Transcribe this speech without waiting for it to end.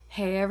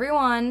Hey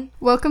everyone!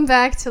 Welcome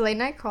back to Late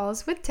Night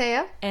Calls with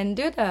Taya and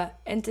Duda.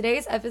 In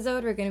today's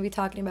episode, we're going to be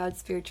talking about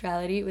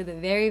spirituality with a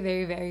very,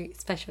 very, very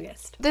special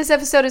guest. This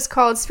episode is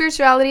called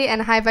Spirituality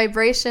and High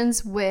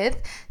Vibrations with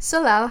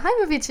Solal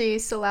Haimovici.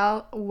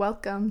 Solal,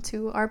 welcome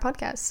to our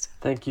podcast.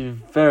 Thank you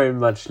very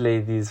much,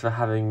 ladies, for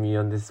having me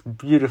on this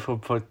beautiful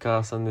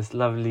podcast on this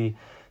lovely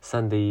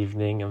Sunday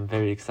evening. I'm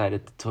very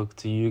excited to talk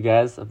to you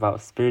guys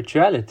about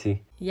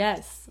spirituality.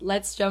 Yes,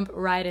 let's jump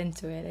right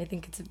into it. I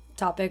think it's a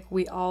topic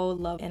we all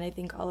love, and I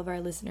think all of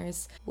our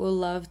listeners will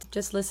love to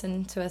just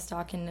listen to us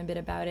talking a bit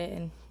about it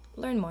and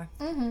learn more.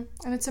 Mm-hmm.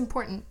 And it's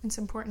important. It's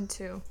important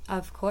too.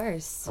 Of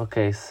course.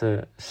 Okay,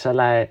 so shall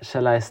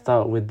I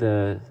start with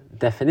the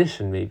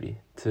definition maybe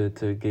to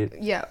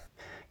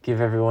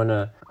give everyone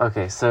a...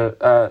 Okay, so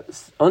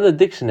on the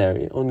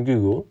dictionary, on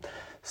Google,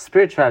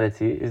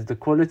 spirituality is the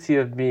quality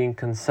of being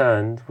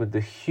concerned with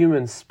the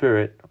human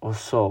spirit or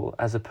soul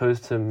as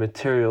opposed to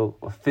material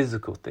or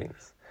physical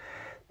things.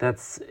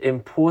 That's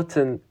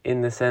important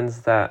in the sense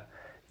that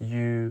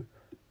in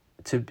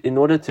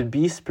order to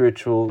be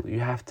spiritual, you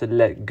have to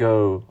let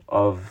go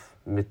of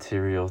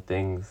material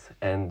things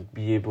and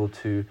be able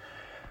to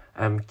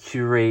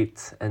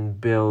curate and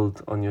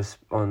build on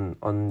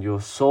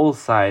your soul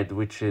side,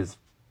 which is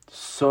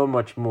so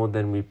much more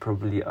than we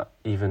probably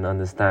even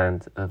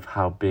understand of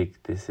how big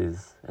this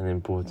is and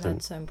important.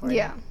 That's so important.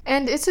 Yeah,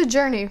 and it's a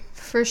journey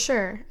for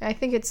sure. I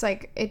think it's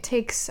like it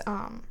takes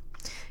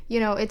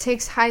it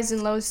takes highs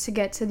and lows to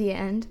get to the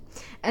end,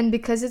 and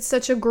because it's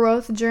such a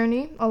growth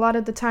journey, a lot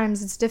of the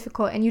times it's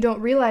difficult and you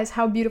don't realize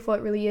how beautiful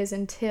it really is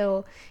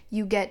until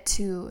you get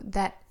to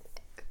that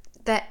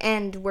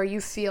end where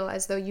you feel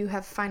as though you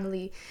have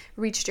finally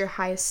reached your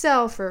highest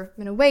self or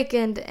been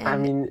awakened. And I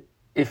mean,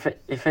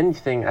 if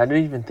anything, I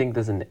don't even think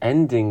there's an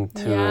ending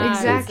to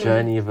the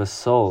journey of a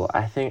soul.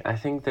 I think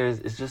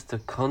it's just a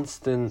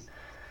constant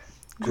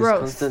growth,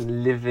 constant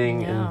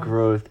living and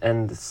growth,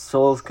 and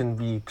souls can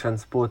be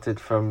transported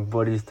from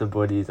bodies to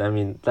bodies. I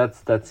mean,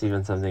 that's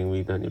even something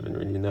we don't even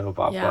really know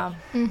about. Yeah.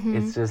 But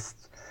it's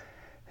just,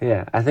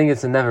 I think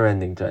it's a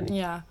never-ending journey.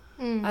 Yeah.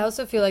 I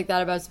also feel like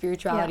that about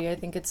spirituality. I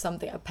think it's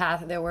a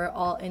path that we're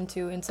all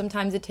into, and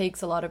sometimes it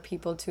takes a lot of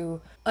people to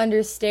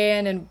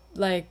understand and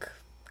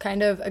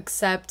kind of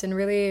accept and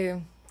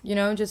really,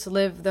 just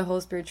live the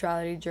whole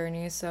spirituality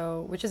journey.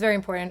 So, which is very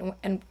important.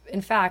 And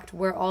in fact,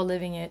 we're all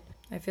living it.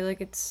 I feel like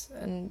it's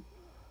a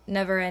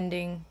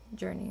never-ending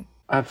journey.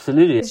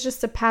 Absolutely. It's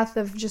just a path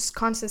of just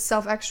constant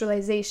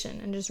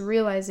self-actualization and just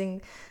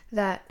realizing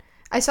that.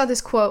 I saw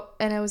this quote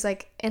and it was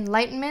like,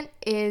 enlightenment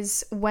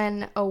is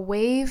when a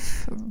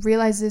wave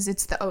realizes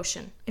it's the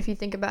ocean. If you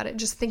think about it,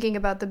 just thinking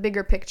about the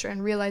bigger picture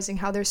and realizing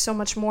how there's so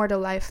much more to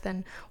life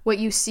than what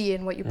you see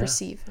and what you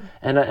perceive.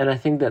 And I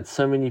think that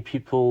so many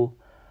people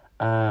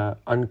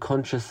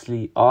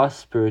unconsciously are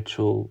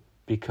spiritual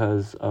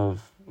because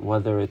of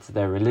whether it's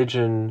their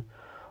religion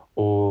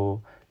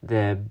or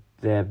their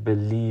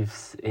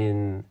beliefs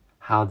in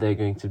how they're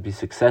going to be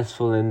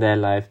successful in their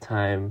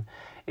lifetime.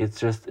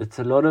 It's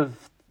a lot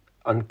of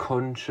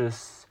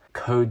unconscious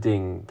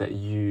coding that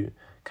you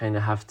kind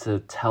of have to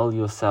tell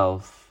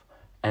yourself,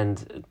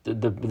 and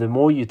the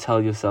more you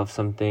tell yourself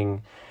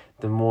something,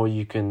 the more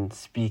you can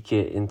speak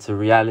it into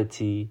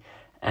reality,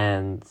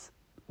 and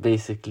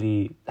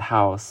basically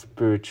how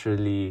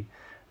spiritually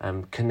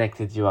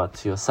connected you are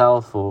to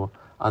yourself or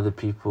other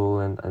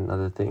people and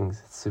other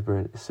things. It's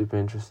super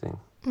interesting.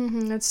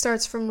 It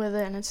starts from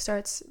within. It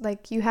starts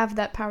like you have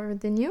that power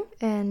within you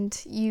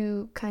and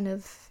you kind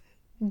of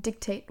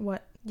dictate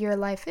what your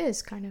life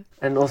is, kind of.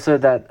 And also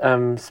that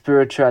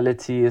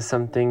spirituality is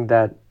something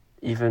that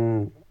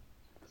even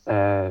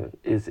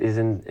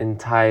is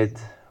tied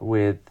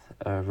with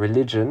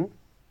religion.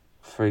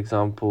 For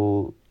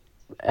example,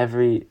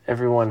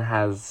 everyone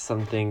has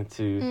something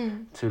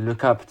to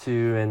look up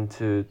to and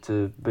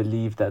to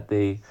believe that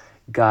they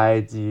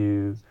guide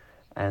you,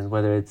 and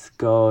whether it's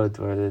God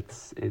or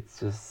it's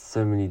just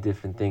so many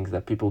different things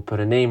that people put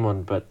a name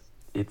on, but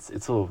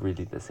it's all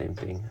really the same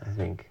thing, I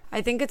think.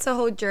 I think it's a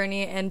whole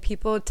journey, and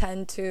people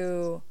tend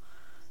to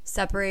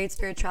separate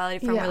spirituality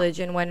from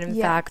religion when in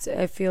fact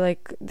I feel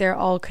like they're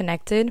all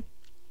connected.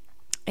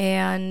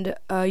 And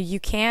you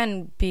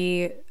can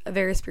be a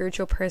very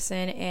spiritual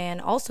person and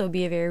also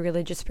be a very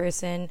religious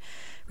person,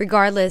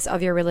 regardless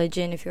of your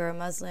religion. If you're a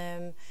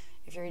Muslim,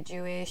 if you're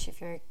Jewish,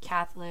 if you're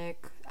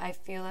Catholic, I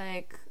feel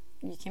like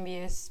you can be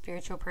a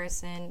spiritual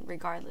person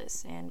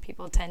regardless, and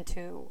people tend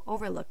to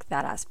overlook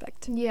that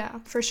aspect. Yeah,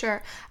 for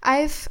sure.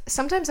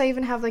 Sometimes I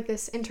even have like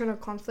this internal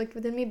conflict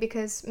within me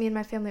because me and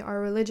my family are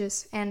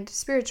religious and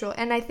spiritual,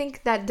 and I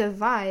think that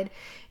divide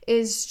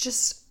is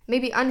just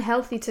maybe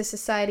unhealthy to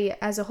society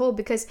as a whole,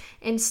 because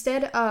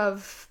instead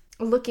of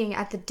looking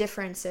at the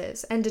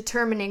differences and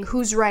determining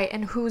who's right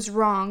and who's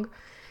wrong,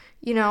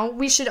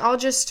 we should all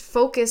just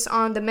focus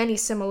on the many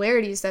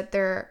similarities that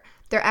there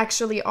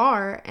actually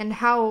are, and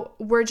how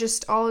we're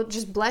just all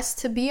just blessed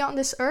to be on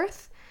this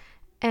earth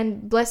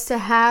and blessed to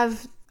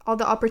have all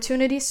the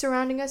opportunities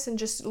surrounding us and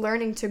just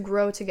learning to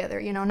grow together,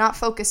 you know, not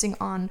focusing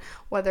on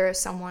whether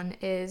someone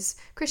is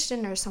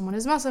Christian or someone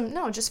is Muslim.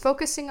 No, just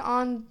focusing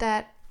on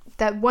that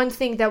one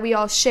thing that we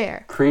all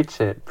share. Preach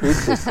it,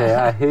 Tay.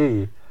 I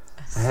hear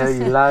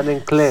you loud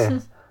and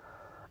clear.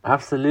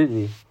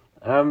 Absolutely.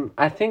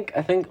 I think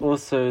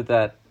also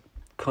that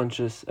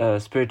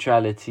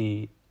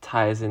spirituality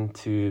ties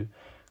into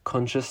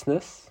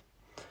consciousness.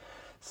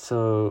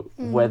 So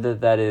whether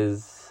that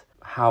is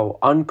how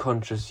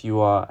unconscious you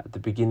are at the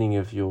beginning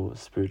of your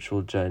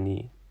spiritual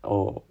journey,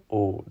 or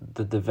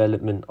the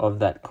development of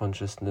that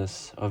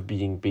consciousness of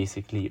being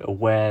basically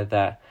aware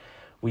that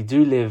we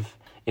do live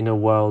in a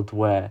world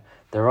where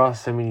there are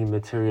so many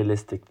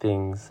materialistic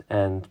things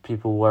and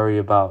people worry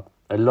about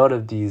a lot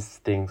of these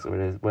things,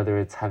 whether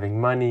it's having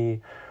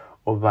money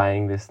or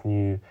buying this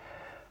new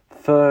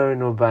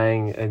phone or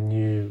buying a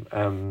new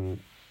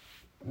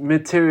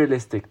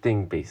materialistic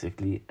thing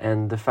basically.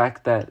 And the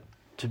fact that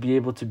to be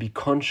able to be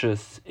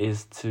conscious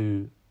is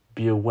to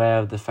be aware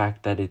of the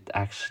fact that it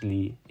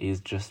actually is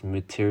just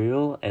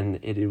material, and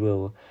it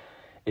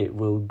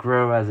will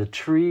grow as a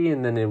tree,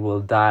 and then it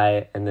will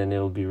die, and then it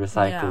will be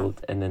recycled,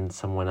 and then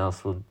someone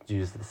else will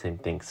use the same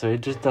thing. So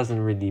it just doesn't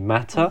really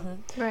matter.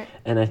 Right.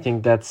 And I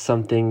think that's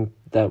something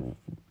that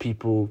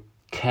people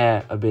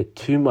care a bit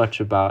too much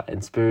about,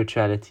 and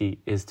spirituality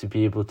is to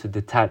be able to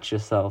detach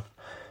yourself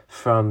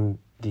from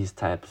these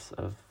types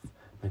of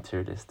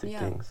materialistic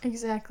things.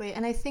 Exactly.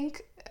 And I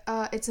think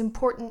it's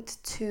important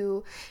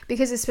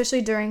because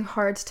especially during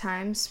hard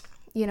times,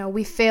 you know,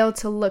 we fail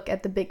to look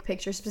at the big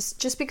pictures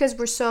just because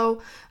we're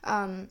so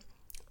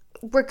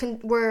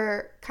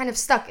we're kind of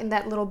stuck in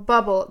that little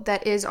bubble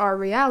that is our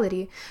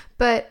reality.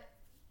 But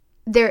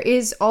there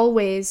is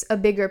always a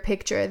bigger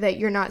picture that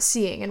you're not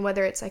seeing, and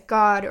whether it's like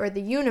God or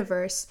the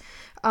universe,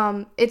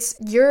 it's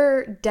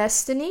your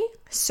destiny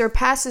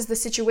surpasses the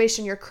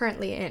situation you're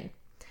currently in.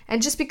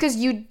 And just because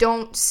you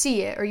don't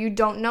see it or you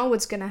don't know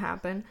what's going to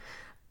happen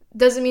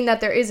doesn't mean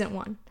that there isn't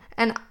one.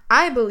 And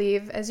I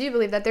believe, as you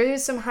believe, that there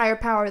is some higher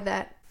power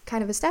that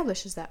kind of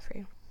establishes that for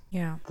you.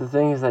 Yeah. The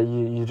thing is that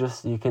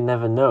you can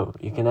never know.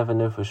 You can never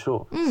know for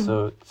sure.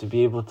 So to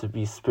be able to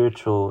be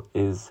spiritual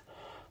is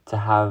to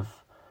have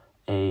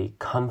a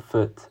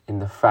comfort in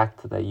the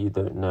fact that you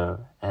don't know,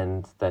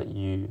 and that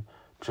you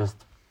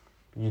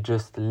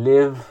just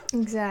live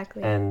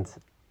exactly and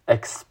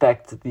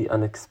expect the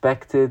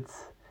unexpected.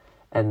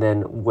 And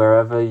then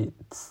wherever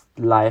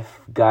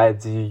life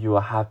guides you, you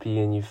are happy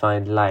and you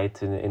find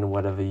light in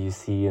whatever you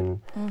see.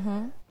 And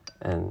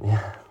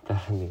yeah,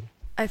 definitely.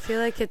 I feel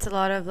like it's a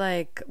lot of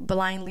like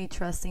blindly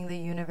trusting the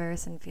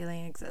universe and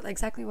feeling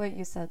exactly what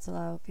you said,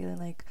 Solal, feeling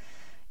like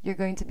you're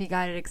going to be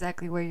guided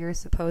exactly where you're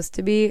supposed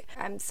to be.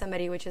 I'm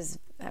somebody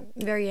I'm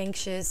very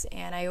anxious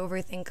and I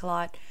overthink a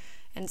lot.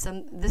 And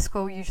this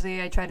quote,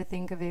 usually I try to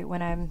think of it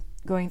when I'm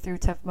going through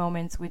tough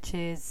moments, which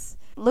is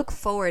look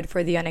forward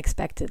for the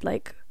unexpected.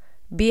 Like,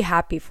 be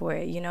happy for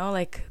it, you know,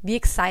 like be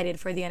excited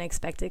for the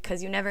unexpected,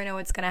 because you never know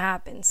what's going to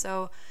happen.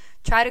 So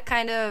try to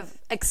kind of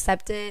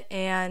accept it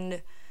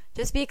and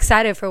just be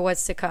excited for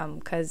what's to come,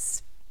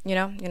 because, you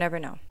know, you never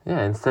know.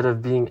 Yeah, instead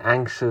of being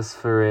anxious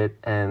for it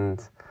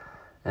and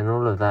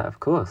all of that,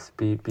 of course,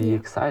 be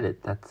excited.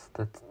 That's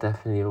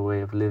definitely a way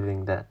of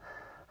living that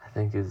I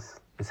think is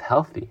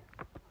healthy,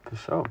 for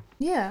sure.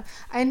 Yeah,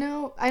 I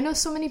know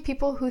so many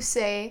people who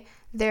say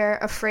they're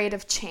afraid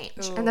of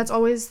change. And that's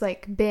always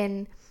like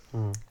been...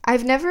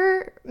 I've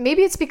never,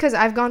 maybe it's because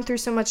I've gone through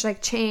so much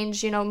like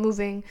change, you know,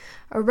 moving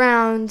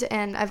around,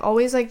 and I've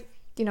always like,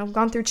 you know,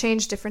 gone through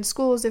change, different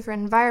schools,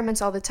 different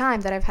environments all the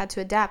time that I've had to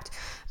adapt.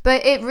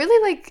 But it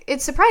really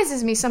it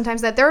surprises me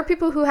sometimes that there are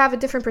people who have a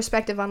different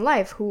perspective on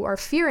life, who are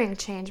fearing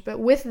change. But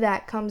with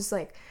that comes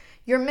like,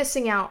 you're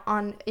missing out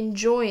on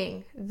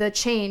enjoying the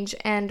change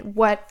and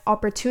what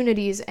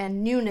opportunities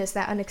and newness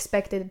that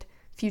unexpected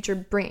future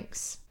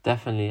brings.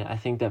 Definitely. I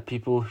think that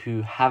people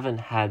who haven't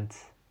had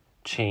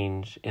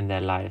change in their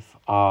life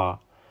are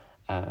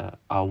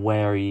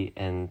wary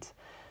and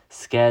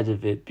scared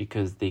of it,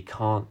 because they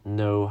can't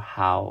know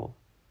how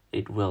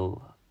it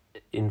will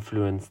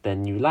influence their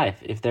new life.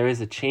 If there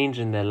is a change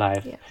in their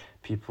life,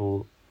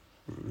 people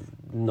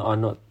are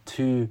not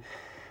too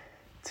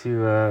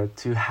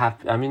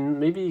happy. I mean,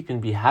 maybe you can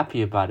be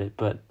happy about it,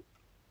 but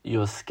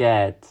you're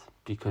scared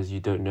because you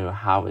don't know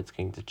how it's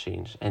going to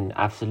change. And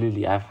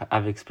absolutely,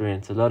 I've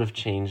experienced a lot of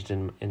change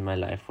in my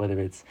life, whether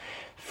it's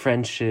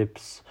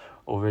friendships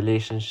or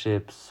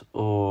relationships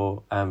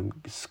or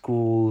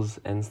schools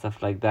and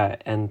stuff like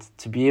that. And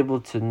to be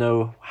able to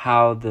know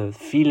how the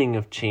feeling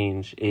of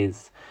change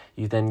is,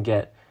 you then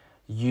get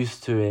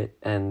used to it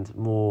and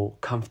more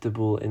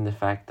comfortable in the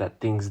fact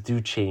that things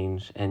do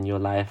change, and your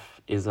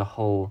life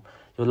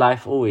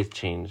always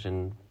changes,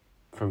 and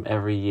from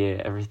every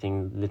year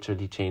everything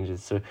literally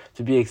changes. So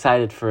to be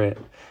excited for it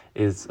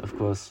is, of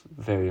course,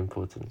 very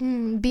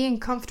important. Being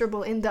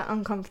comfortable in the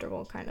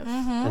uncomfortable, kind of.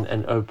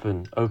 And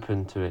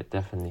open to it,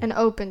 definitely. And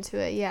open to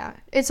it, yeah.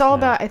 It's all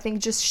about, I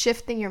think, just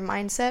shifting your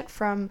mindset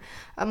from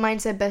a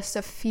mindset based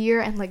of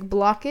fear and like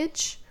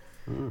blockage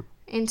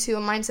into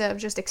a mindset of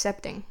just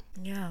accepting.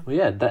 Yeah. Well,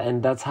 yeah,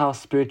 and that's how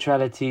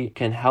spirituality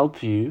can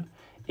help you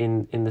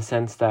in the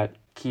sense that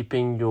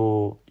keeping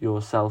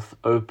yourself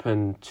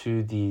open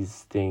to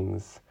these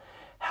things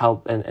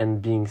help,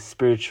 and being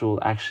spiritual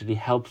actually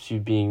helps you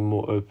being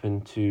more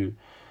open to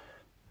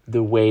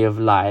the way of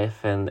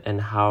life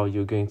and how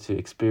you're going to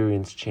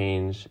experience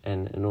change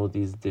and all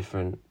these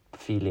different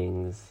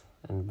feelings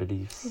and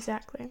beliefs.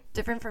 Exactly.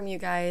 Different from you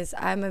guys.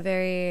 I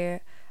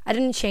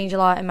didn't change a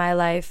lot in my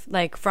life,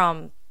 like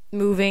from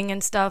moving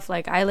and stuff.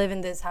 Like I live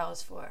in this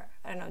house for,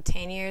 I don't know,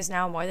 10 years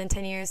now, more than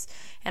 10 years.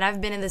 And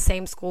I've been in the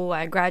same school.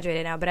 I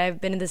graduated now, but I've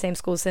been in the same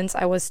school since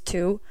I was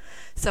 2.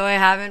 So I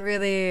haven't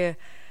really,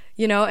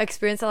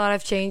 experienced a lot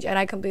of change. And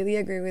I completely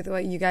agree with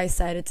what you guys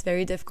said. It's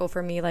very difficult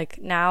for me,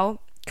 like now,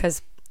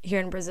 because here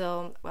in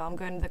Brazil, well, I'm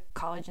going to the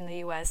college in the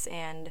US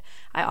and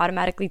I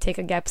automatically take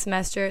a gap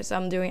semester. So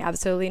I'm doing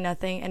absolutely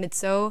nothing. And it's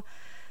so,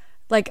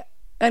 like,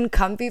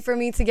 uncomfy for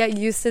me to get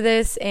used to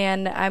this,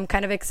 and I'm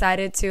kind of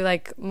excited to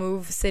like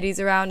move cities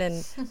around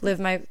and leave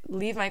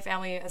my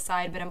family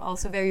aside, but I'm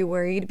also very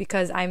worried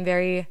because I'm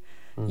very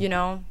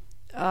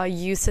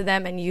used to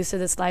them and used to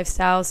this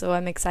lifestyle, so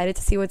I'm excited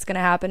to see what's going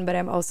to happen, but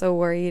I'm also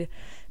worried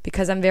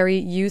because I'm very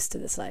used to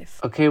this life.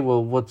 Okay,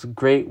 well, what's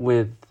great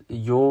with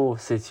your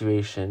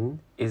situation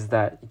is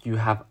that you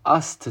have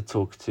us to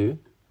talk to,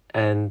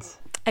 and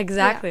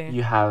exactly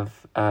you have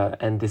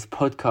and this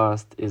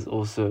podcast is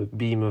also a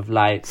beam of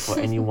light for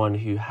anyone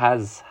who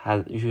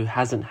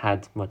hasn't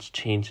had much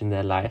change in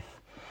their life,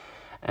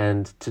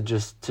 and to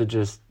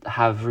just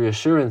have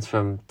reassurance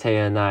from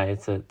Taya and I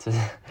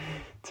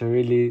to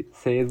really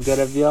say it's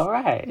gonna be all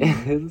right.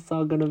 It's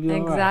all gonna be all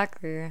right.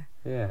 Exactly.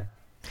 Yeah.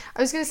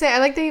 I was gonna say, I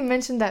like that you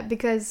mentioned that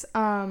because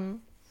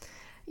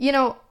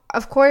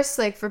of course,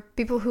 like for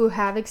people who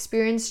have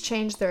experienced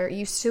change, they're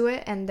used to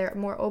it and they're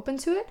more open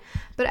to it.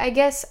 But I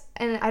guess,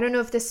 and I don't know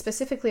if this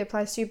specifically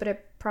applies to you, but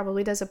it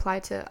probably does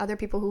apply to other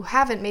people who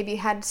haven't, maybe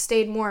had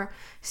stayed more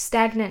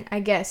stagnant,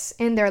 I guess,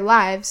 in their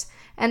lives.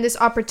 And this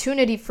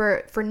opportunity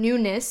for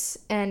newness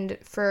and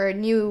for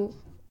new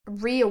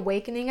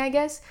reawakening, I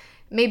guess,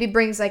 maybe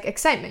brings like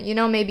excitement.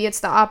 Maybe it's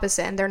the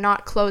opposite and they're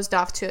not closed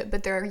off to it,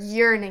 but they're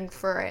yearning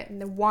for it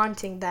and they're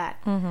wanting that.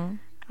 Mm-hmm.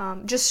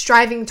 Just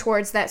striving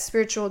towards that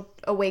spiritual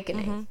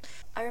awakening. Mm-hmm.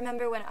 I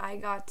remember when I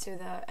got to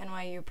the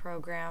NYU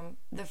program,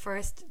 the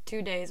first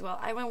 2 days, well,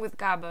 I went with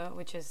Gaba,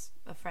 which is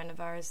a friend of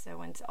ours that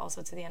went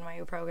also to the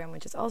NYU program,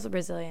 which is also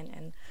Brazilian,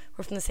 and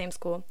we're from the same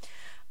school.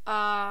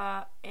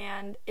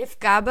 And if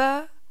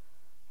Gaba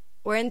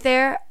weren't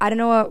there, I don't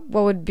know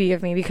what would be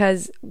of me,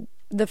 because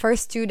the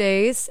first 2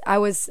 days, I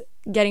was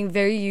getting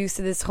very used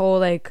to this whole,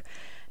 like,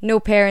 no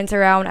parents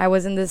around. I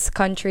was in this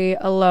country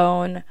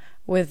alone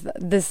with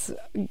this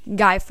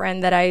guy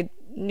friend that I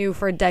knew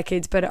for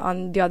decades, but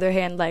on the other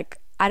hand, like,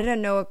 I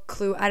didn't know a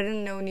clue. I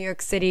didn't know New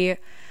York City.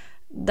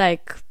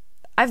 Like,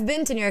 I've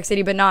been to New York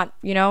City, but not,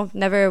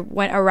 never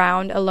went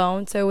around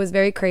alone, so it was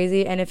very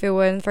crazy. And if it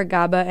wasn't for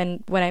Gaba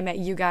and when I met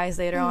you guys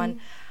later on,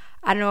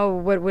 I don't know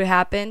what would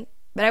happen,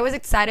 but I was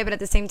excited, but at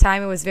the same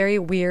time it was very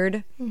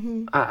weird.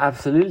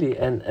 Absolutely.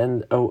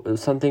 And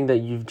something that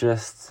you've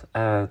just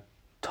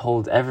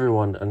told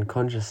everyone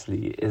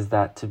unconsciously is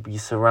that to be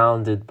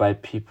surrounded by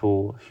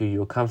people who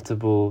you're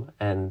comfortable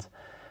and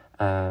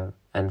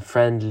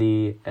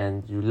friendly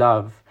and you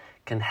love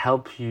can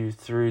help you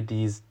through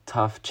these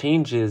tough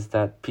changes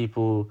that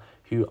people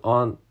who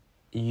aren't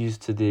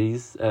used to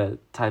these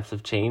types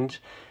of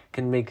change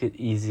can make it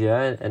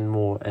easier and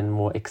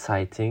more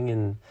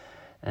exciting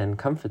and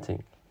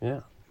comforting.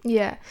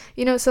 Yeah,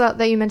 so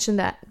that you mentioned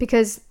that,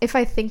 because if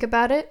I think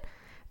about it,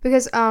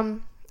 because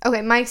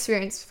okay, my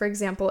experience, for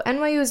example,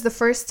 NYU is the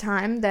first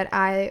time that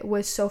I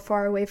was so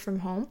far away from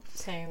home.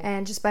 Same.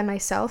 And just by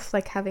myself,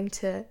 like having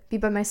to be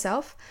by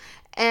myself.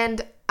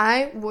 And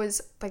I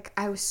was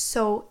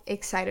so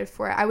excited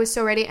for it. I was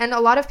so ready. And a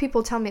lot of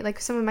people tell me, like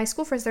some of my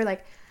school friends, they're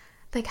like,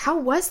 how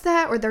was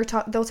that? Or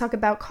they'll talk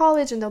about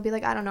college and they'll be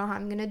like, I don't know how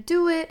I'm going to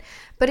do it.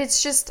 But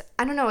it's just,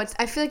 I don't know.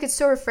 I feel like it's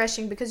so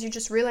refreshing because you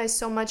just realize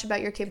so much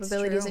about your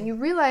capabilities and you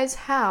realize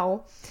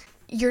how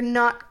you're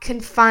not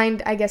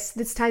confined. I guess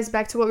this ties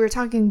back to what we were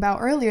talking about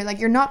earlier. Like,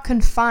 you're not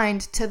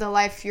confined to the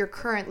life you're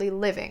currently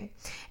living.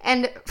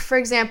 And for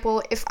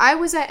example, if I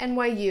was at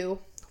NYU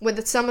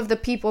with some of the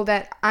people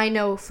that I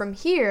know from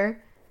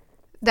here,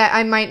 that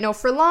I might know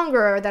for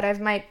longer or that I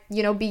might,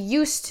 be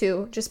used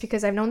to just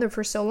because I've known them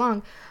for so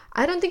long,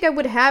 I don't think I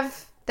would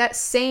have that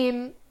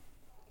same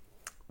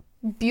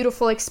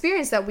beautiful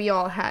experience that we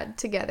all had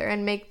together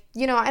and make,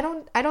 I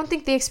don't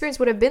think the experience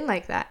would have been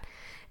like that.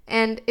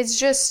 And it's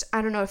just,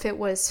 I don't know if it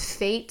was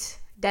fate,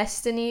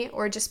 destiny,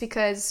 or just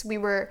because we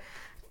were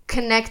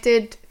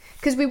connected.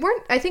 Because we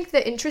weren't, I think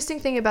the interesting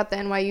thing about the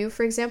NYU,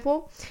 for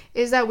example,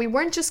 is that we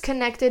weren't just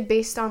connected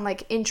based on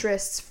like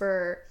interests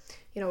for,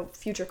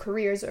 future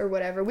careers or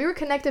whatever. We were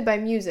connected by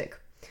music,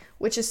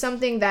 which is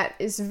something that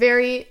is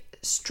very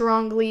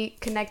strongly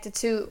connected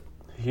to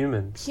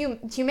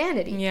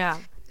humanity. Yeah.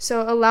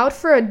 So allowed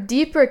for a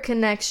deeper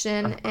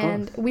connection,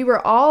 and we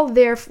were all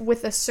there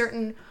with a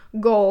certain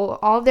goal,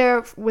 all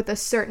there with a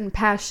certain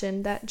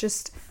passion that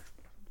just,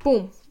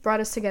 boom, brought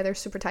us together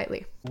super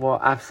tightly. Well,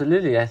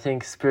 absolutely. I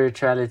think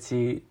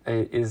spirituality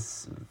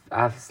is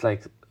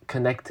like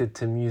connected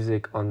to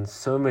music on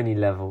so many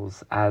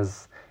levels,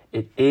 as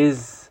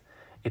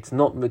it's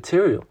not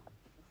material.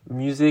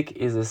 Music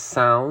is a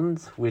sound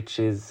which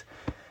is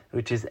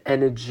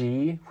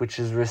energy, which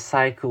is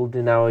recycled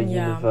in our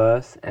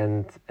universe,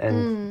 and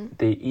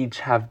they each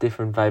have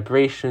different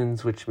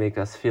vibrations which make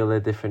us feel a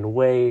different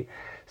way.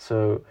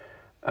 So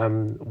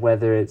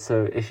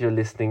if you're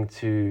listening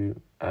to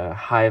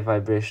high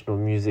vibrational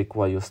music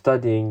while you're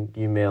studying,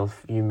 you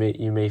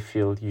may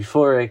feel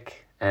euphoric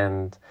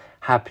and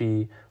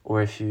happy,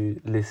 or if you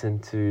listen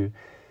to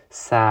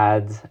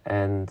sad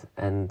and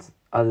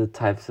other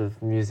types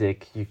of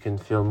music, you can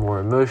feel more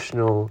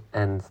emotional,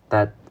 and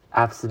that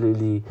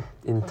absolutely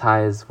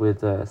ties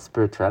with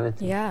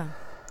spirituality. Yeah,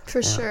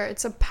 for sure.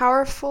 It's a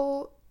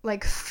powerful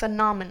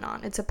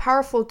phenomenon. It's a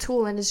powerful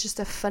tool, and it's just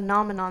a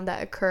phenomenon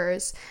that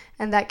occurs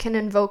and that can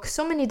invoke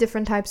so many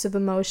different types of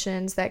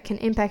emotions that can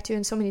impact you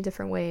in so many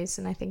different ways.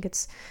 And I think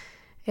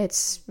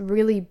it's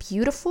really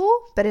beautiful,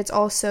 but it's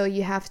also,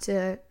 you have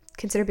to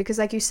consider, because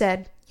like you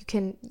said, you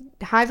can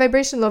high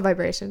vibration, low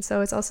vibration,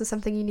 so it's also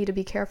something you need to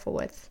be careful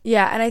with.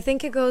 Yeah, and I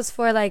think it goes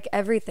for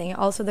everything,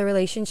 also the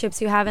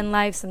relationships you have in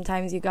life.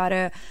 Sometimes you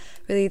gotta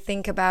really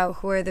think about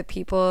who are the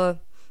people,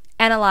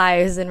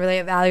 analyze and really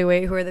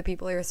evaluate who are the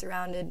people you're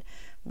surrounded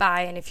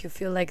by, and if you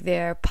feel like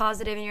they're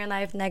positive in your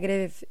life,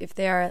 negative if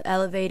they are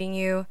elevating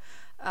you.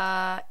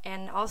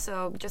 And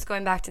also, just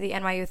going back to the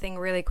NYU thing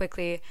really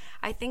quickly,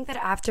 I think that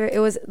after it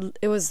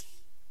was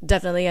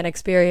definitely an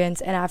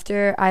experience, and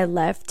after I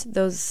left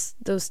those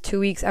 2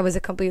 weeks, I was a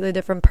completely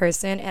different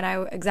person,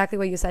 and exactly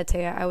what you said,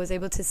 Taya, I was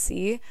able to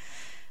see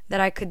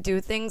that I could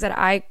do things that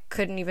I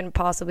couldn't even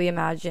possibly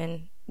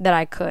imagine that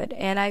I could.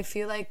 And I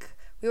feel like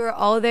we were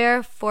all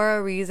there for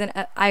a reason.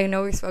 I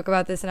know we spoke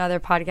about this in other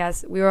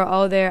podcasts. We were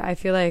all there. I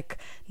feel like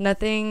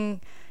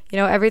nothing,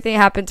 everything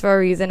happened for a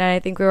reason, and I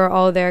think we were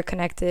all there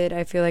connected.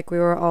 I feel like we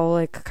were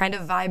all kind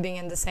of vibing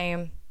in the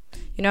same,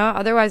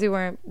 otherwise we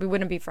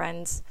wouldn't be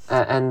friends.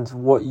 And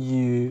what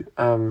we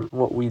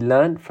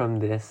learned from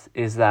this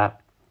is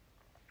that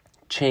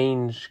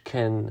change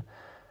can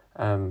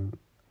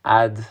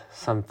add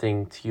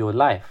something to your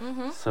life.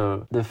 Mm-hmm.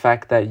 So the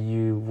fact that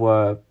you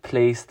were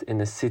placed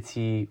in a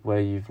city where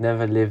you've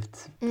never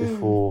lived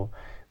before,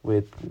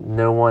 with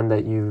no one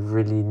that you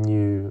really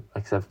knew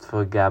except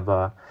for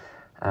Gaba,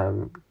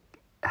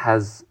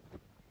 has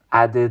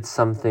added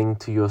something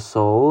to your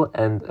soul,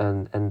 and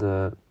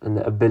the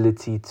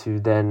ability to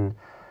then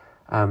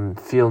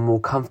feel more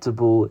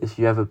comfortable if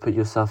you ever put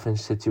yourself in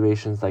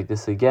situations like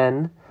this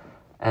again,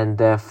 and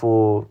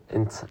therefore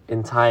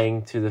in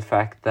tying to the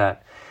fact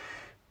that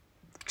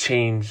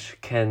change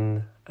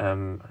can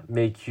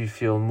make you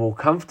feel more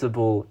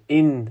comfortable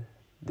in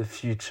the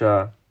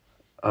future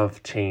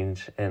of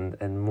change and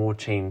more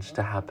change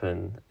to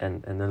happen,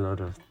 and a lot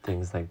of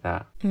things like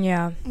that.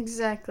 Yeah,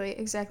 exactly.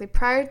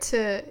 Prior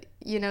to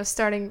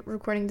starting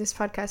recording this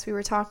podcast, we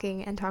were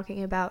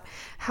talking about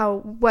how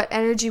what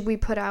energy we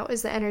put out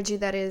is the energy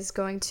that is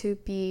going to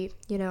be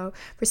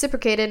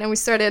reciprocated, and we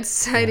started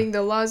citing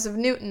the laws of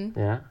Newton.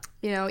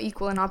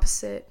 Equal and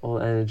opposite. All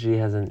energy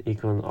has an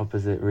equal and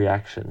opposite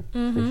reaction.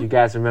 Mm-hmm. So if you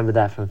guys remember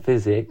that from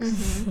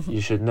physics, you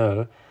should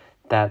know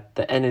that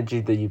the energy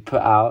that you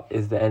put out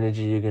is the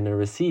energy you're going to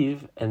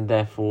receive, and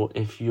therefore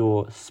if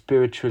you're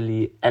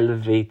spiritually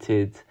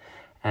elevated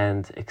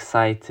and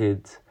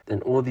excited,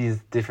 then all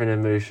these different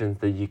emotions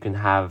that you can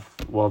have,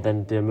 well,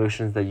 then the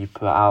emotions that you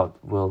put out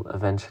will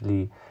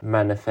eventually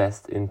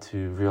manifest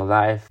into real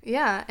life.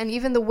 Yeah, and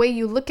even the way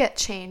you look at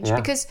change,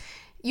 because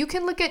you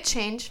can look at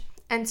change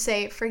and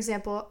say, for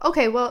example,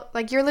 okay, well,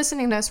 you're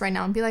listening to us right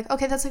now and be like,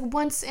 okay, that's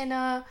once in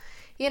a,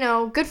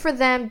 good for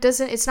them.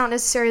 It's not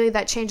necessarily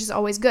that change is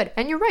always good.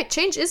 And you're right,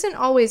 change isn't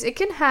always, it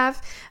can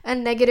have a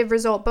negative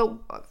result.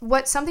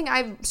 But something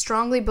I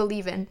strongly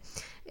believe in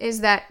is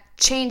that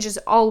change is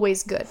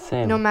always good.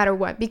 Same. No matter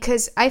what.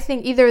 Because I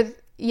think either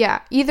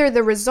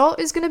the result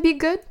is going to be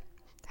good,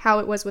 how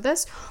it was with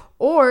us,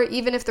 or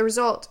even if the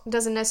result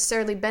doesn't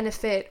necessarily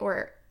benefit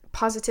or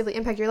positively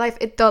impact your life,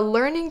 the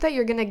learning that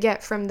you're going to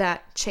get from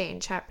that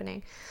change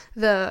happening,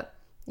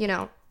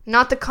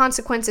 not the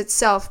consequence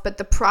itself, but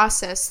the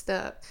process,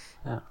 the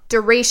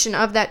duration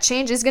of that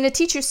change is going to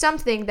teach you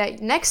something that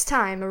next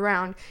time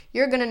around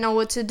you're going to know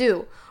what to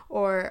do,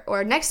 or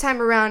next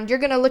time around you're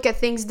going to look at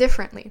things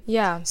differently.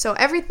 Yeah. So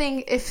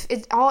everything, it's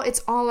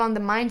all on the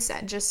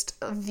mindset,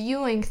 just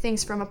viewing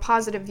things from a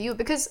positive view,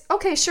 because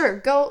okay, sure,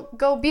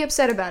 go be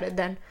upset about it,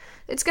 then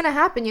it's going to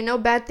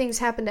happen. Bad things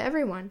happen to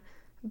everyone.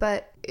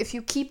 But if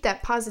you keep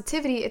that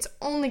positivity, it's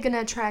only going to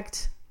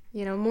attract,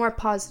 more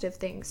positive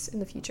things in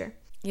the future.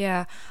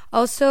 Yeah.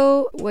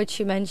 Also, what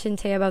you mentioned,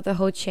 Tay, about the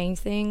whole change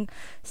thing,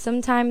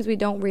 sometimes we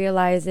don't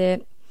realize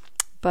it,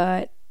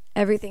 but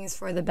everything is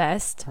for the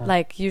best.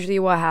 Usually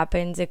what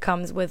happens, it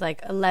comes with a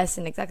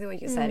lesson, exactly what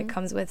you said. It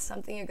comes with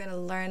something you're going to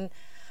learn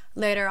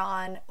later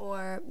on,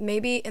 or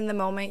maybe in the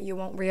moment you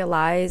won't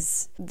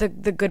realize the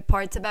good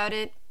parts about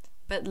it,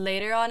 but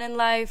later on in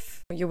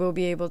life you will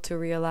be able to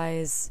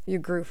realize you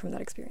grew from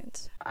that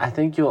experience. I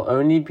think you'll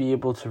only be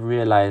able to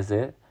realize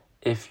it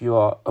if you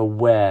are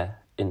aware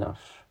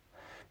enough,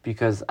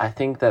 because I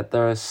think that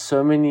there are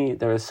so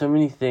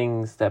many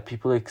things that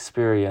people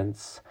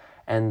experience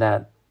and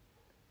that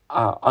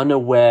are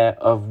unaware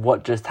of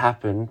what just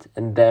happened,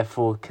 and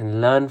therefore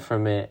can learn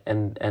from it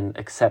and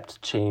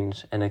accept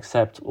change and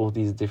accept all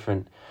these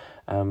different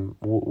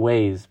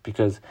ways.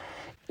 Because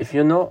if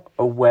you're not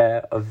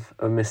aware of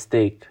a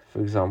mistake,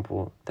 for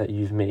example, that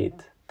you've made,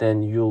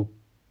 then you'll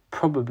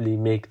probably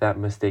make that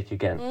mistake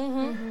again.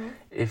 Mm-hmm.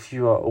 If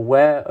you are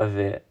aware of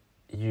it,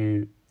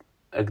 you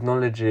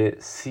acknowledge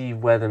it, see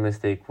where the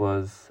mistake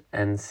was,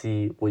 and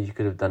see what you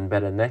could have done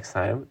better next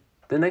time.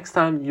 The next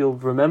time you'll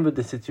remember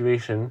the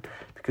situation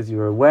because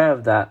you're aware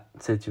of that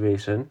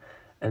situation,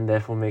 and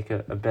therefore make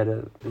a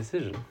better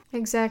decision.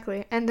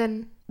 Exactly. And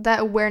then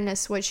that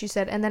awareness, what you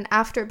said, and then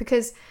after,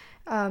 because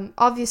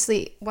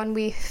obviously when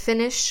we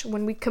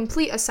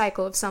complete a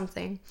cycle of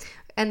something,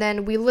 and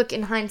then we look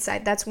in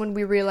hindsight, that's when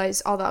we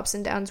realize all the ups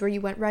and downs, where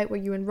you went right, where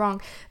you went wrong.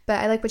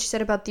 But I like what you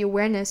said about the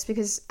awareness,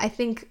 because I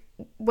think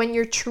when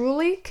you're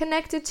truly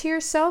connected to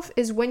yourself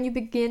is when you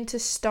begin to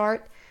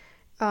start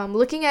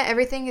looking at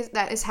everything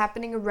that is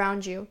happening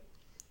around you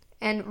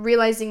and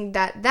realizing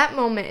that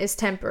moment is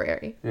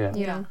temporary. Yeah.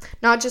 You know,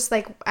 not just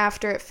like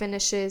after it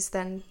finishes,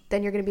 then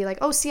you're going to be like,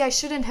 oh, see, I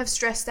shouldn't have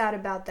stressed out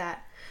about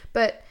that.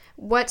 But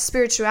what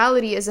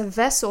spirituality is a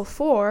vessel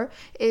for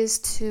is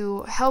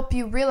to help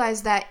you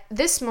realize that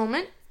this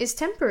moment is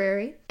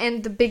temporary,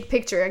 and the big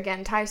picture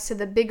again ties to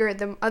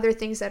the other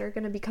things that are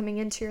going to be coming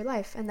into your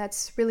life, and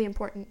that's really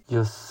important.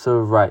 You're so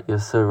right.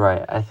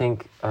 I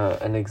think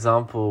an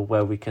example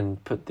where we can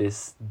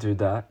do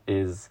that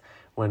is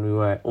when we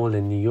were all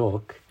in New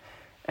York,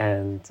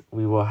 and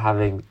we were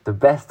having the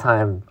best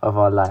time of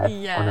our life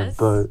on a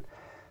boat,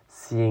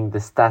 seeing the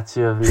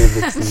Statue of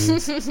Liberty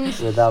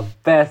with our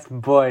best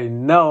boy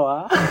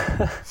Noah.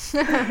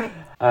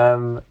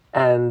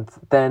 And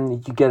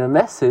then you get a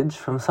message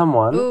from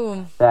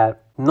someone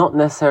that not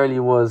necessarily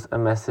was a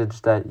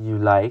message that you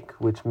like,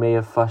 which may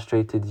have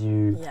frustrated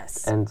you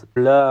and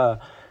blur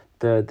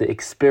the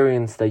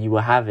experience that you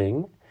were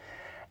having.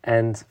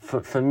 And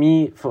for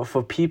you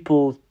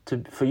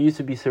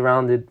to be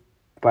surrounded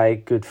by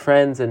good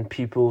friends and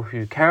people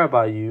who care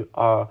about you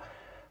are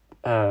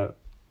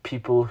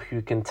people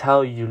who can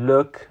tell you,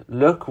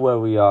 look where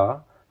we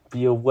are,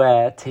 be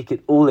aware, take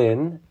it all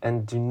in,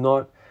 and do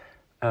not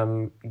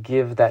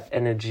give that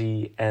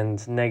energy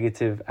and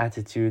negative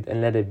attitude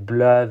and let it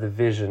blur the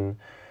vision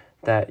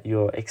that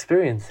you're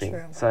experiencing.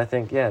 True. So I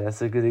think,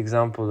 that's a good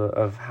example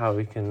of how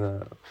we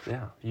can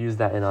use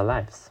that in our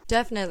lives.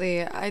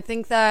 Definitely. I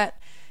think that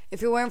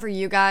if it weren't for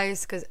you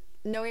guys, because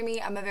knowing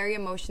me, I'm a very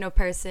emotional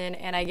person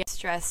and I get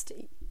stressed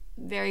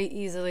very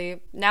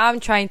easily. Now I'm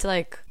trying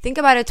to think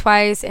about it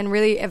twice and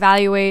really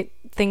evaluate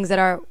things that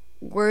are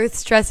worth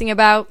stressing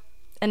about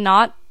and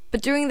not.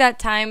 But during that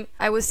time,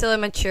 I was still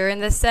immature in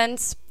this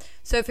sense.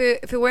 So if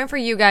it weren't for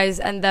you guys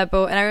and that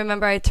boat, and I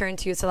remember I turned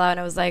to you, Solal, and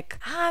I was like,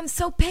 I'm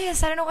so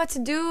pissed. I don't know what to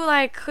do.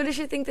 Who does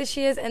she think that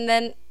she is? And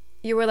then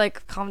you were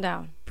like, calm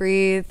down,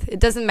 breathe.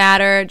 It doesn't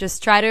matter.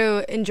 Just try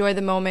to enjoy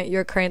the moment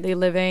you're currently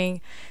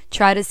living.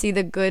 Try to see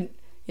the good,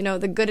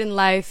 the good in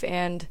life,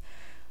 and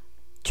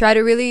try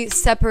to really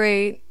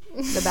separate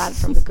the bad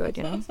from the good,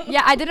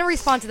 Yeah, I didn't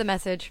respond to the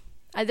message.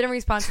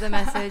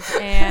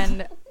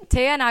 And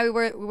Taya and I, we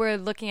were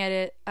looking at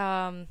it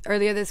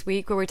earlier this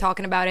week. We were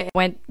talking about it.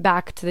 Went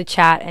back to the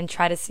chat and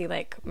tried to see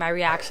my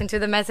reaction to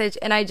the message,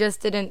 and I just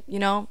didn't,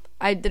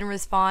 I didn't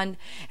respond.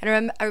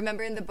 And I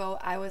remember in the boat,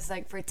 I was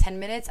for 10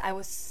 minutes, I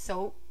was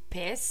so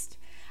pissed.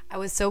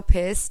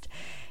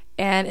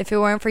 And if it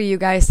weren't for you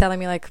guys telling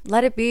me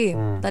let it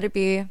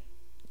be,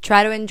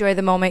 try to enjoy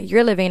the moment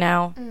you're living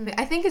now.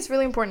 I think it's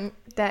really important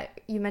that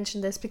you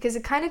mentioned this, because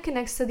it kind of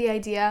connects to the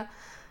idea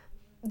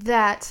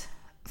that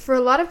for a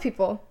lot of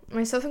people,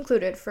 myself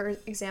included, for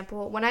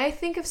example, when I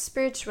think of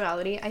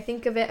spirituality, I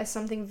think of it as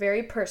something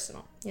very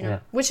personal,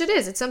 which it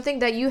is. It's something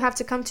that you have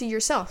to come to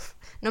yourself,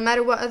 no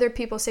matter what other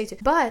people say to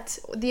you. But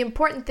the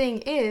important thing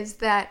is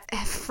that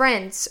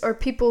friends or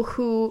people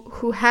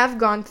who have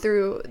gone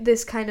through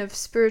this kind of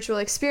spiritual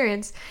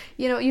experience,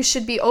 you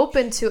should be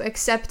open to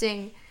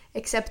accepting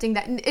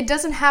that. It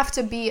doesn't have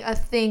to be a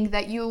thing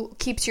that you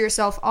keep to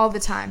yourself all the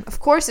time. Of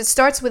course, it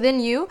starts within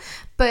you,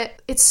 but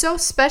it's so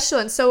special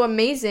and so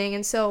amazing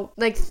and so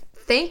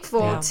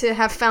thankful to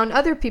have found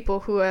other people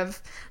who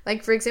have,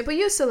 for example,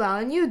 you,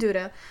 Solal, and you,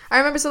 Duda. I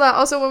remember, Solal,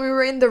 also when we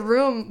were in the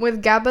room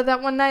with Gaba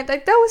that one night,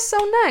 that was so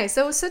nice.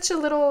 That was such a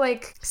little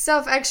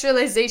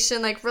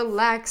self-actualization,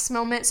 relaxed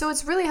moment. So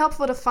it's really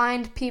helpful to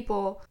find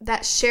people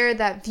that share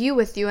that view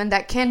with you and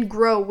that can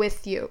grow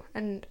with you.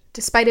 And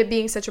despite it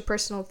being such a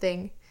personal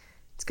thing,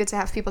 it's good to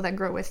have people that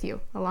grow with you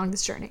along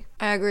this journey.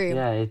 I agree.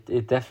 Yeah,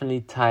 it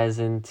definitely ties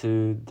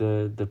into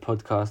the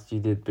podcast you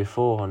did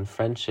before on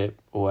friendship,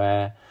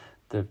 where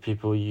the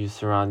people you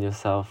surround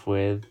yourself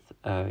with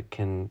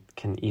can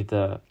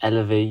either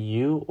elevate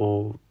you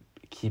or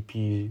keep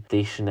you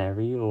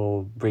stationary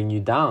or bring you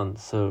down.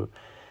 So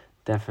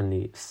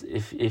definitely,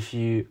 if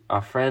you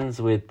are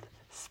friends with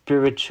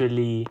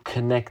spiritually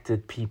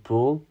connected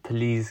people,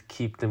 please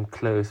keep them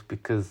close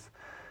because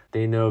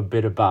they know a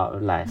bit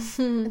about life.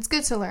 It's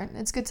good to learn.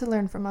 It's good to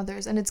learn from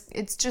others, and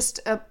it's just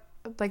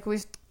like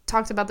we've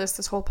talked about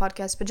this whole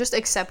podcast, but just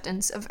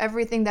acceptance of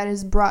everything that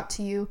is brought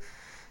to you,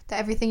 that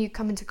everything you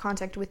come into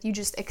contact with, you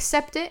just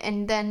accept it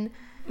and then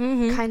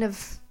kind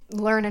of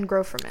learn and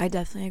grow from it. I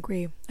definitely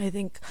agree. I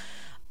think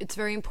it's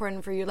very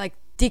important for you, like,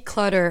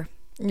 declutter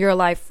your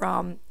life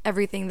from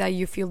everything that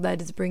you feel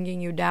that is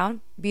bringing you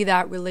down, be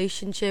that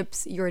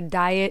relationships, your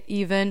diet,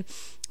 even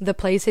the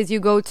places you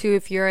go to.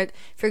 If you're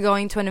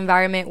going to an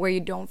environment where you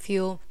don't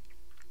feel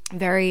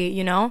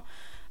very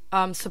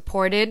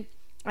supported,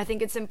 I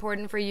think it's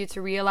important for you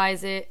to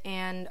realize it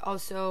and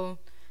also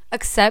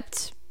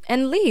accept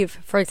and leave.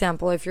 For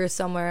example, if you're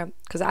somewhere,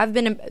 because I've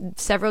been in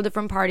several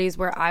different parties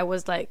where I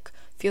was like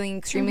feeling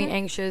extremely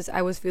anxious.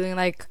 I was feeling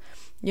like,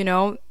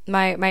 my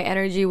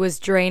energy was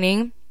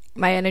draining.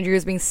 My energy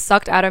was being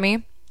sucked out of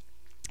me.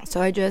 So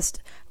I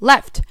just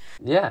left.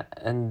 Yeah,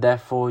 and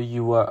therefore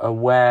you were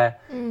aware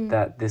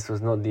that this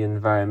was not the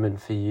environment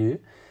for you.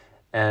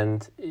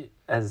 And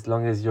as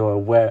long as you're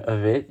aware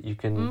of it, you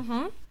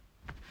can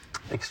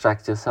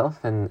extract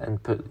yourself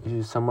and put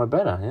you somewhere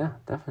better. Yeah,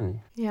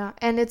 definitely. Yeah,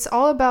 and it's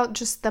all about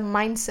just the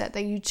mindset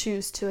that you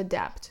choose to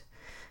adapt.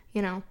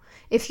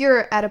 If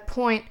you're at a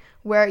point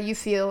where you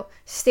feel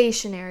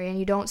stationary and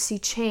you don't see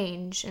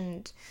change,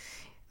 and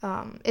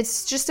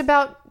it's just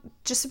about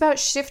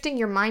shifting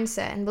your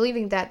mindset and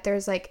believing that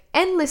there's like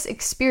endless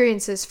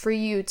experiences for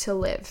you to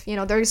live.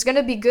 There's going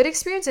to be good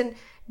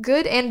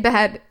and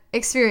bad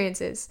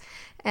experiences,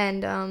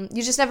 and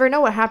you just never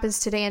know what happens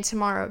today and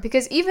tomorrow,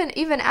 because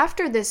even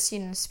after this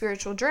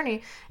spiritual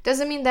journey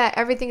doesn't mean that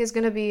everything is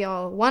going to be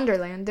all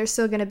wonderland. There's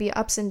still going to be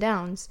ups and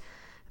downs,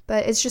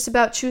 but it's just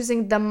about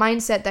choosing the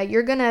mindset that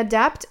you're going to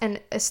adapt and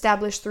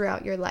establish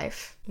throughout your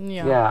life.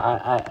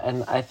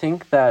 I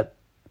think that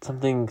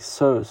something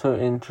so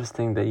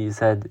interesting that you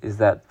said is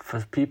that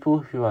for people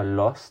who are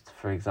lost,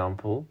 for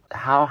example,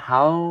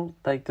 how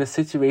like the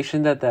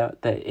situation that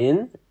they're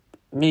in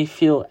may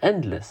feel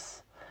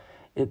endless.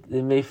 It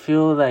may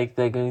feel like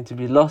they're going to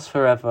be lost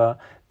forever.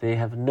 They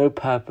have no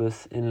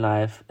purpose in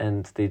life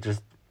and they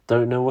just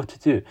don't know what to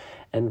do.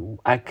 And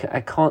I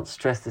can't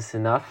stress this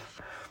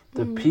enough.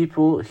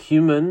 The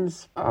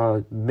humans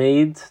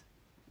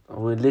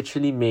we're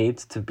literally made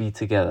to be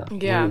together.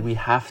 Yeah. We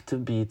have to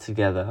be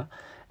together.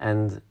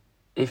 And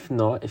if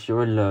not, if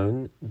you're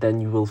alone, then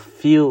you will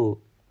feel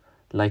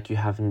like you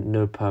have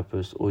no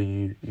purpose or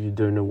you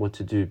don't know what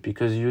to do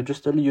because you're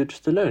just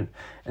alone.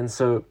 And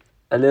so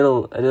a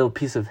little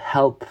piece of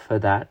help for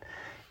that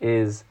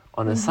is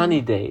on a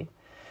sunny day,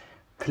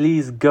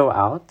 please go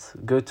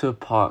to a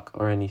park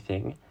or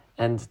anything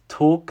and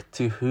talk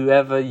to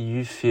whoever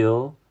you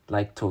feel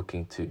like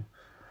talking to.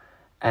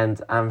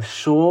 And I'm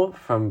sure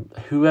from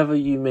whoever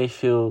you may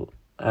feel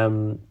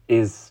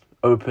is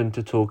open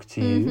to talk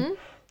to you,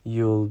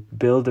 you'll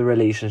build a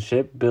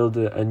relationship, build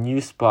a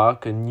new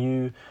spark, a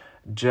new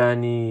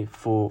journey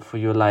for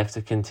your life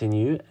to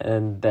continue,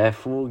 and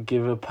therefore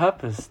give a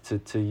purpose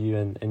to you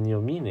and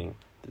your meaning.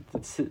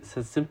 It's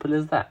as simple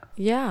as that.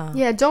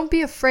 Yeah, don't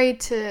be afraid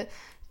to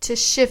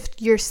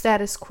shift your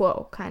status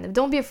quo, kind of.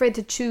 Don't be afraid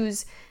to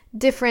choose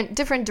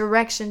different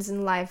directions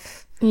in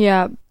life.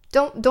 Yeah.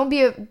 Don't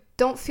be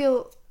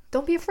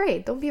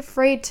afraid. Don't be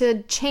afraid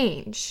to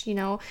change,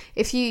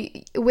 If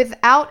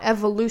without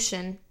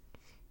evolution,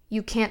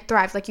 you can't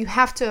thrive. Like, you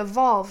have to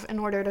evolve in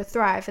order to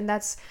thrive, and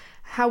that's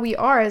how we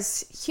are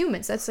as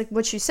humans. That's like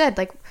what you said.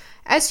 Like,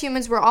 as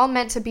humans, we're all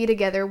meant to be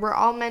together. We're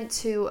all meant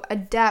to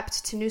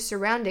adapt to new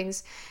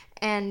surroundings,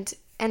 and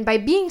by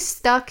being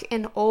stuck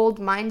in old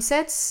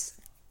mindsets,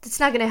 it's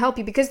not going to help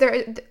you, because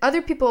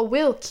other people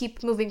will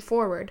keep moving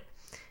forward.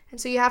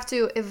 And so you have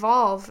to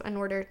evolve in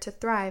order to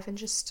thrive, and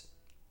just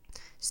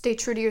stay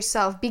true to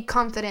yourself. Be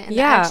confident in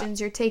the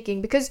actions you're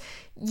taking, because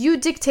you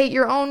dictate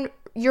your own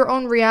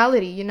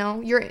reality.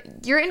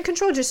 You're in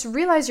control. Just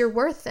realize your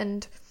worth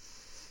and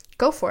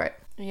go for it.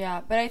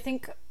 Yeah, but I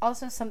think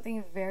also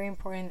something very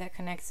important that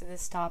connects to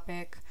this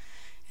topic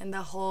and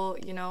the whole,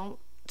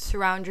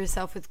 surround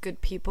yourself with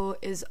good people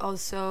is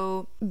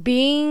also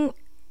being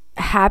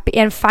happy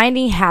and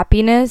finding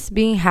happiness,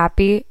 being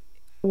happy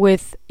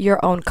with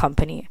your own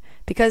company.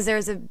 Because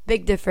there's a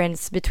big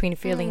difference between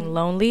feeling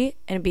lonely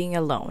and being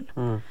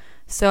alone.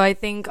 So I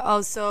think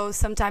also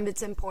sometimes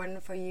it's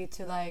important for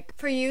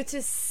you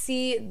to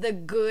see the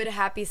good,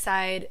 happy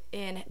side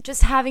in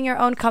just having your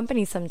own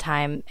company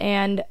sometime.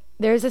 And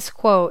there's this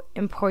quote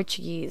in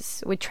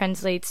Portuguese which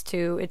translates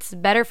to, it's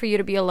better for you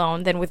to be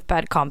alone than with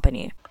bad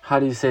company. How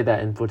do you say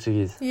that in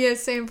Portuguese? Yeah,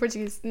 say in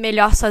Portuguese.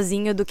 Melhor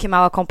sozinho do que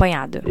mal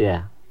acompanhado.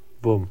 Yeah.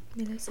 Boom.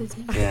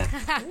 Yeah.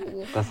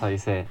 That's how you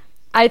say it.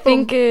 I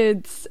think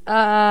it's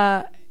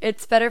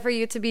better for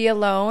you to be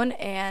alone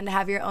and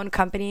have your own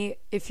company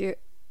if you're,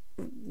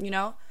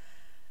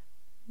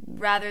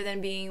 rather than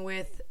being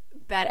with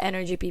bad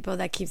energy people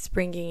that keeps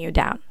bringing you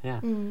down.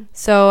 Yeah.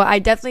 So I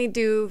definitely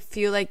do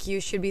feel like you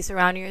should be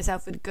surrounding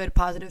yourself with good,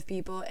 positive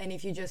people. And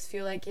if you just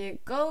feel like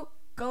it, go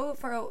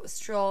for a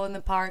stroll in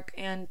the park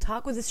and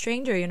talk with a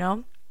stranger, you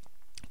know?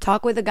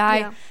 Talk with a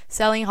guy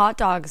selling hot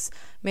dogs.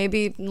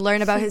 Maybe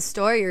learn about his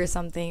story or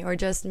something, or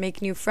just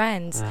make new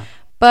friends. Yeah.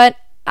 But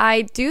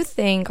I do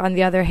think, on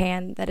the other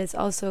hand, that it's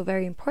also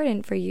very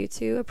important for you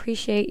to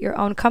appreciate your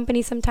own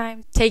company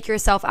sometimes. Take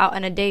yourself out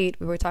on a date.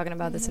 We were talking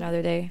about this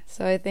another day.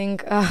 So I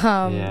think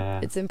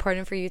it's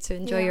important for you to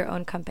enjoy your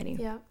own company.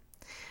 Yeah.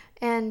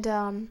 And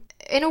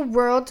in a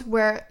world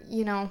where,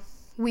 you know,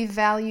 we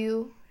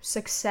value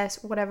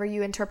success, whatever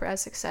you interpret as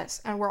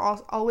success, and we're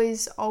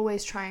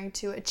always trying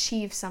to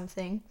achieve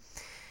something,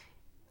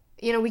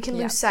 you know, we can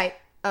lose sight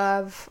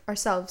of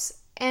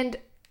ourselves. And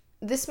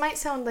this might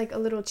sound like a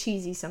little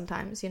cheesy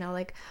sometimes, you know,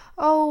 like,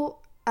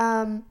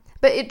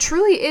 but it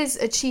truly is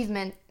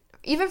achievement.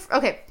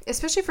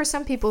 Especially for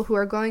some people who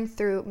are going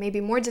through maybe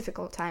more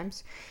difficult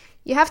times.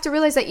 You have to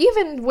realize that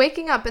even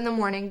waking up in the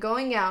morning,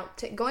 going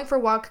out, going for a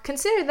walk,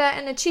 consider that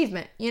an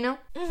achievement, you know?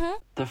 Mm-hmm.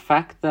 The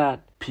fact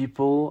that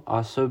people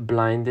are so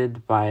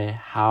blinded by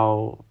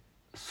how,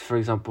 for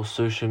example,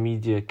 social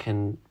media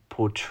can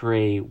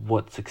portray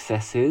what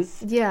success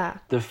is. Yeah.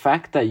 The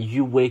fact that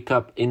you wake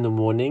up in the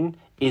morning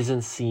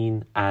isn't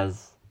seen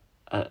as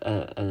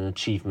an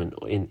achievement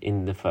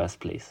in the first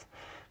place.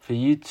 For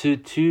you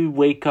to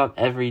wake up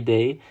every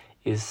day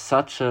is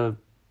such a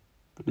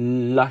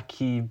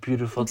lucky,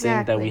 beautiful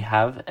thing that we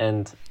have,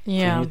 and for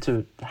you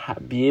to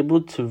be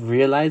able to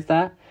realize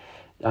that,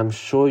 I'm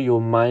sure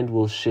your mind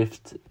will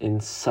shift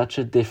in such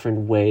a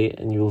different way,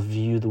 and you'll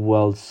view the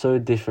world so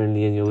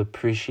differently, and you'll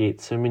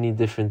appreciate so many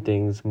different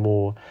things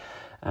more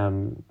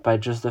by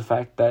just the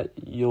fact that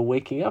you're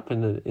waking up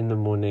in the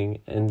morning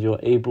and you're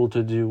able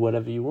to do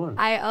whatever you want.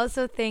 I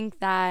also think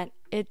that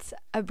it's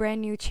a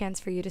brand new chance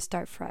for you to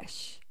start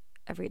fresh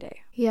every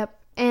day. Yep.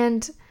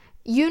 And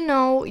you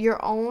know your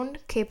own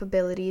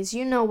capabilities,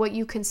 you know what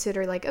you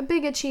consider like a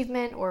big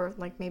achievement or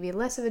like maybe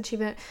less of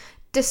achievement,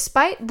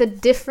 despite the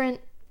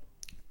different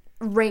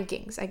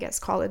rankings, I guess,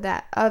 call it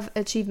that, of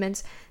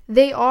achievements.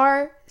 They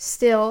are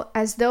still,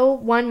 as though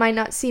one might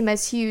not seem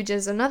as huge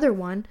as another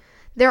one,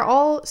 they're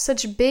all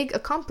such big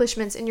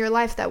accomplishments in your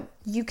life that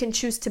you can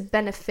choose to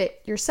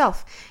benefit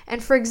yourself.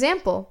 And for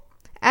example,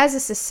 as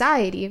a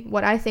society,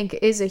 what I think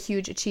is a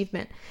huge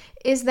achievement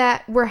is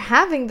that we're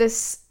having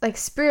this like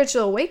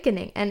spiritual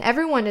awakening, and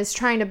everyone is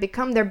trying to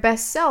become their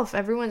best self.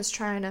 Everyone's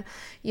trying to,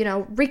 you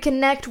know,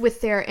 reconnect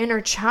with their inner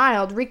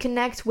child,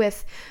 reconnect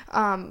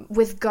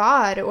with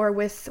God or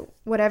with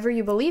whatever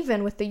you believe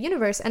in, with the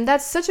universe. And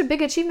that's such a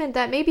big achievement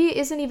that maybe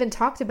isn't even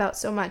talked about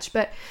so much,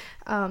 but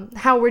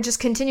how we're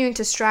just continuing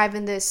to strive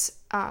in this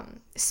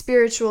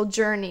spiritual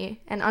journey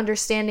and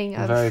understanding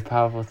of very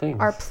powerful things,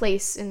 our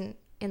place in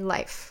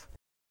life.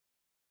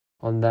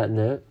 On that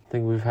note, I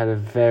think we've had a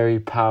very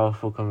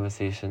powerful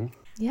conversation.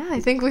 Yeah, I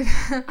think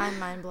I'm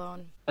mind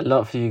blown. A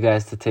lot for you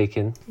guys to take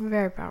in.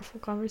 Very powerful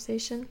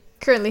conversation.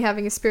 Currently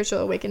having a spiritual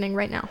awakening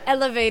right now.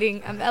 I'm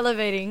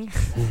elevating.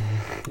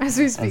 As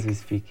we speak. As we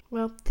speak.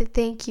 Well,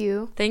 thank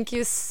you. Thank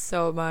you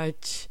so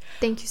much.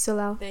 Thank you,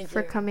 Solal,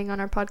 for coming on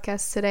our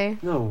podcast today.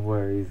 No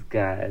worries,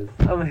 guys.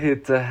 I'm here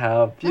to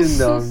help. You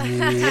know me.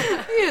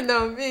 You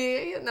know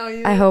me. You know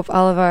you. I hope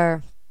all of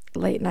our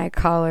late night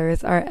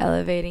callers are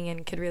elevating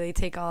and could really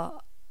take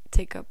up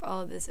all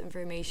of this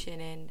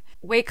information and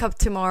wake up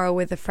tomorrow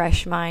with a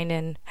fresh mind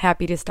and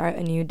happy to start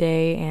a new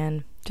day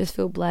and just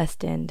feel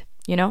blessed and,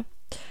 you know,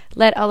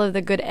 let all of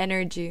the good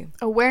energy,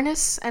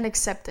 awareness and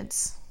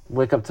acceptance.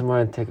 Wake up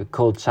tomorrow and take a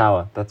cold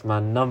shower. That's my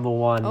number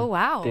one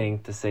thing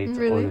to say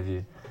to all of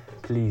you.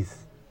 Please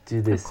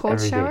do this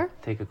every day.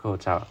 Take a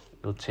cold shower.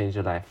 It'll change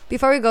your life.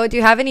 Before we go, do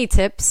you have any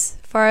tips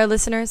for our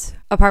listeners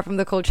apart from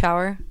the cold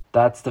shower?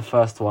 That's the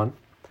first one.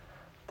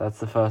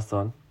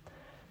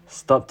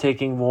 Stop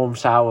taking warm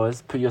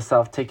showers. Take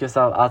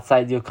yourself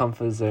outside your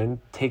comfort zone.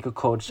 Take a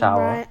cold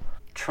shower. Right.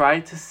 Try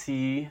to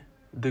see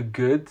the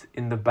good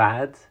in the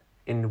bad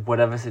in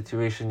whatever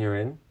situation you're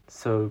in.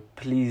 So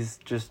please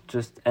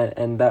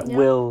and that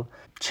will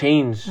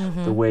change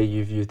the way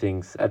you view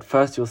things. At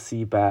first you'll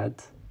see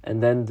bad,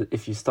 and then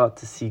if you start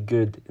to see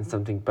good in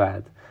something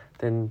bad,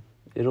 then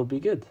it'll be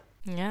good.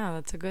 Yeah,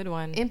 that's a good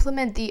one.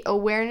 Implement the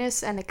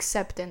awareness and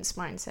acceptance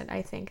mindset,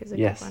 I think, is a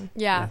good one.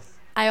 Yeah. Yes.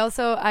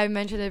 I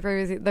mentioned it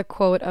previously, the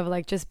quote of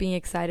like just being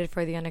excited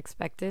for the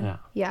unexpected.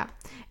 Yeah.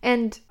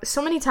 And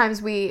so many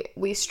times we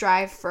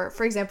strive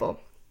for example,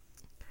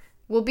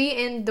 we'll be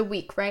in the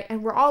week, right?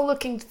 And we're all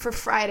looking for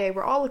Friday.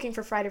 We're all looking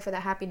for Friday for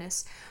that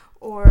happiness.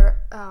 Or,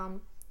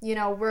 you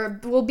know,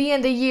 we'll be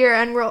in the year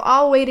and we're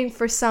all waiting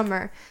for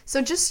summer.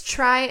 So just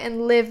try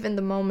and live in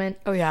the moment.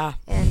 Oh, yeah.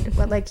 And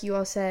what, like you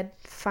all said,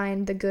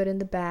 find the good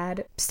and the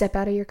bad. Step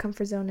out of your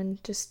comfort zone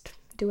and just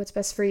do what's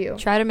best for you.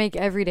 Try to make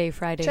every day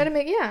Friday.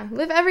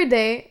 Live every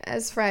day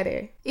as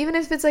Friday. Even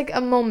if it's like a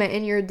moment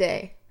in your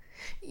day.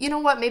 You know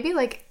what? Maybe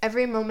like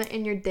every moment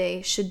in your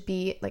day should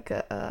be like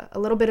a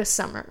little bit of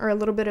summer or a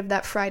little bit of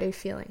that Friday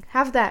feeling.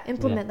 Have that.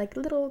 Implement like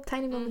little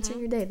tiny moments in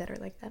your day that are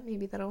like that.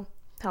 Maybe that'll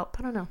help.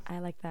 I don't know. I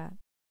like that.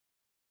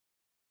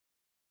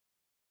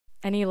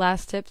 Any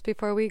last tips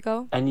before we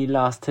go? Any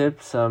last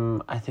tips?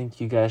 I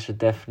think you guys should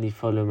definitely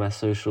follow my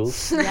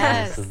socials.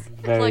 Yes.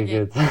 Very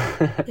good.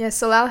 Yeah,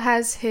 Solal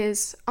has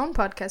his own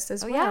podcast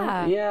as well.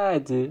 Yeah. Yeah, I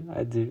do.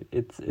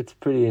 It's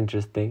pretty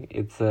interesting.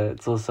 It's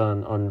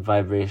also on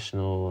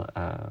vibrational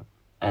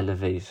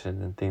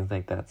elevation and things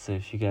like that. So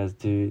if you guys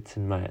do, it's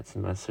in my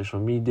social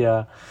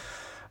media.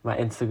 My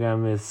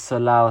Instagram is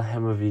Solal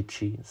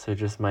Haimovici. So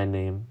just my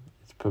name.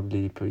 It's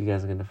probably you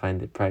guys are gonna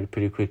find it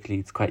pretty quickly.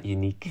 It's quite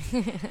unique.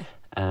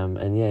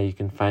 And yeah, you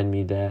can find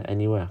me there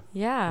anywhere.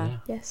 Yeah.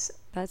 Yes.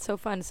 That's so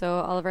fun. So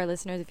all of our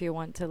listeners, if you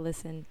want to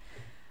listen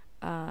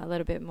a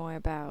little bit more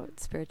about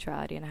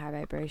spirituality and high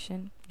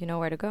vibration, you know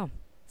where to go.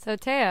 So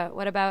Thea,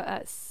 what about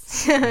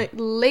us?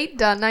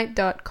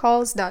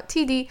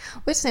 late.night.calls.td,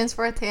 which stands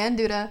for Thea and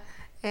Duda.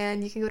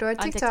 And you can go to our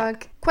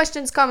TikTok.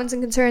 Questions, comments,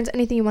 and concerns,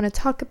 anything you want to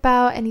talk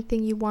about,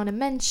 anything you want to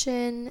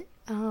mention.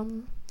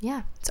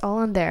 Yeah, it's all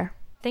on there.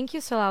 Thank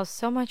you, Solal,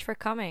 so much for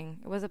coming.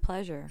 It was a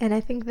pleasure. And I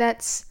think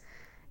that's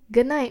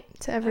good night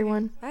to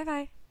everyone. Okay.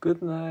 Bye-bye.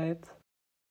 Good night.